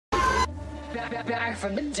back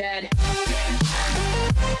from the dead.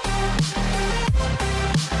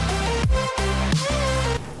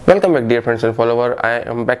 Welcome back, dear friends and followers. I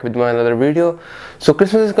am back with my another video. So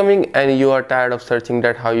Christmas is coming and you are tired of searching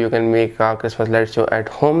that how you can make a Christmas light show at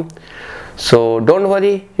home. So don't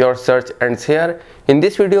worry, your search ends here. In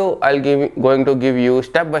this video going to give you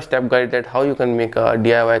step-by-step guide that how you can make a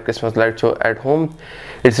DIY Christmas light show at home.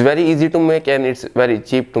 It's very easy to make and it's very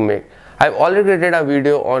cheap to make. I've already created a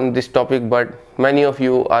video on this topic, but many of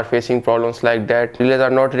you are facing problems like that. Relays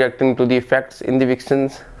are not reacting to the effects in the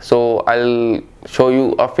Vixens. So I'll show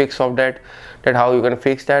you a fix of that how you can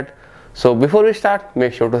fix that. So before we start,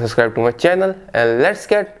 make sure to subscribe to my channel and let's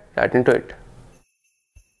get right into it.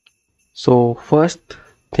 So first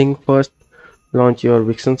thing first, launch your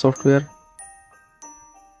Vixen software.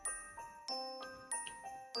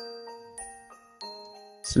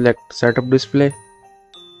 Select setup display.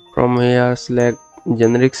 From here select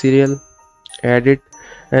generic serial, add it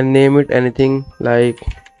and name it anything like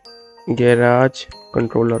garage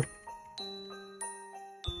controller.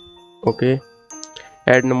 Okay,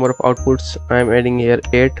 add number of outputs. I am adding here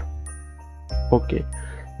 8. Okay,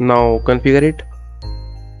 now configure it.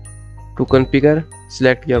 To configure,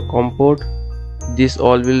 select your COM port. This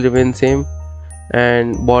all will remain same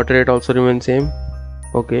and baud rate also remain same.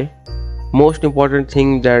 Okay, most important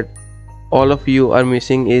thing that all of you are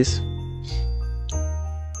missing is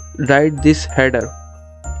write this header.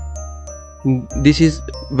 This is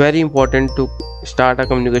very important to start a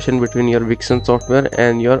communication between your Vixen software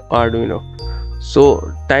and your Arduino.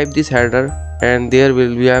 So type this header and there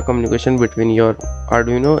will be a communication between your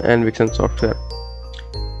Arduino and Vixen software.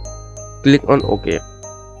 Click on OK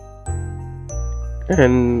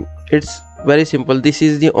and it's very simple. This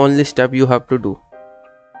is the only step you have to do.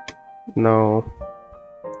 Now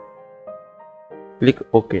click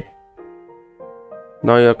OK.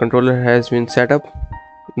 Now your controller has been set up.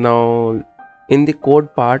 Now in the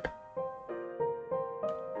code part,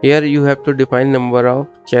 here you have to define number of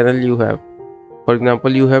channel you have. For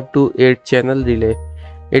example, you have to 8 channel relay.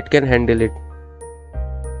 It can handle it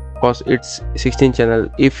because it's 16 channel.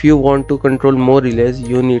 If you want to control more relays,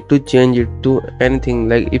 you need to change it to anything.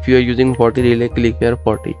 Like if you are using 40 relay, click here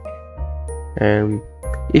 40. And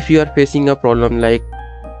if you are facing a problem like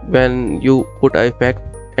when you put effect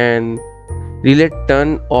and relay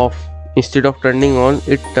turn off, instead of turning on,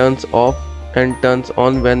 it turns off and turns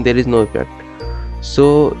on when there is no effect.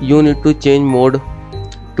 So you need to change mode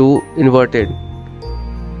to inverted.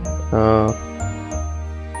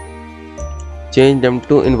 Change them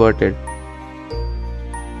to inverted.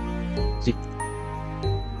 See,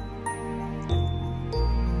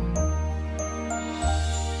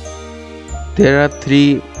 there are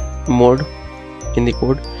 3 modes in the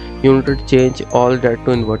code. You need to change all that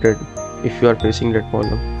to inverted if you are facing that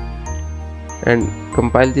problem, and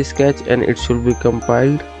compile this sketch and it should be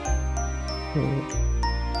compiled.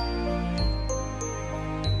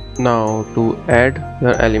 Now to add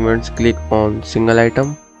your elements, click on single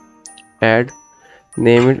item, add,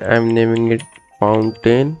 name it. I am naming it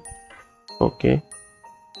fountain. Okay,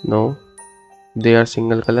 now they are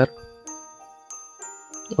single color.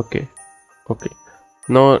 Okay,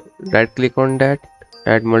 now right click on that,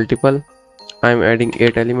 add multiple. I am adding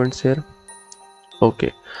 8 elements here.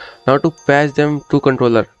 Okay, now to patch them to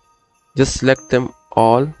controller, just select them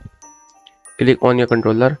all, click on your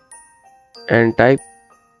controller and type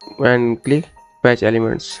and click patch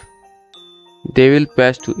elements. They will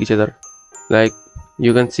patch to each other. Like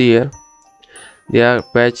you can see here, they are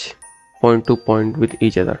patch point to point with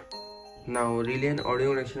each other. Now relay and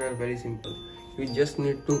audio connection are very simple. You just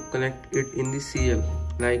need to connect it in the serial.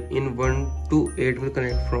 Like in 1 to 8 will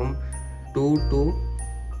connect from 2 to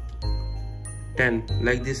 10,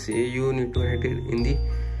 like this. You need to connect it in the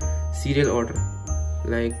serial order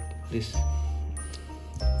like this.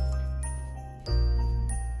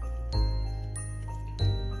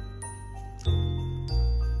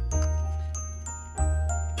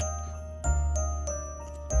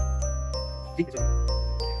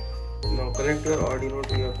 Now connect your Arduino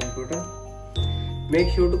to your computer. Make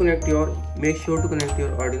sure to connect your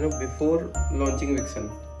Arduino before launching Vixen.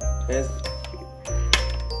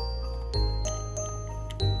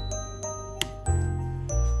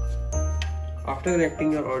 After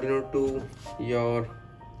connecting your Arduino to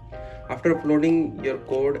after uploading your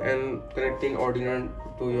code and connecting Arduino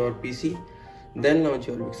to your PC, then launch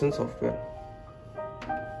your Vixen software.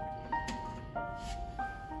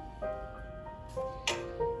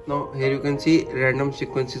 Now here you can see random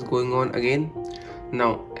sequences going on again.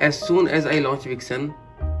 Now as soon as I launch Vixen,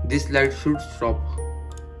 this light should stop.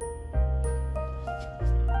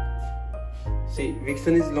 See,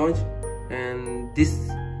 Vixen is launched and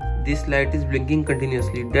this light is blinking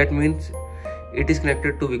continuously. That means it is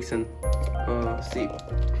connected to Vixen. See,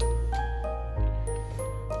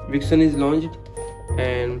 Vixen is launched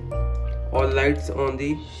and all lights on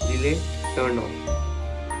the relay turned on.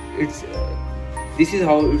 This is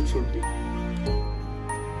how it should be.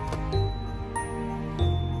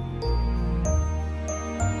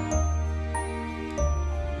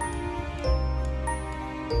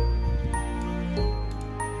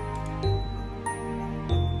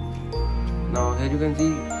 Now here you can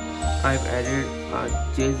see I've added a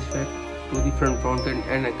chase effect to the front fountain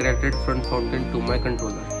and I connected front fountain to my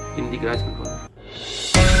controller in the garage controller.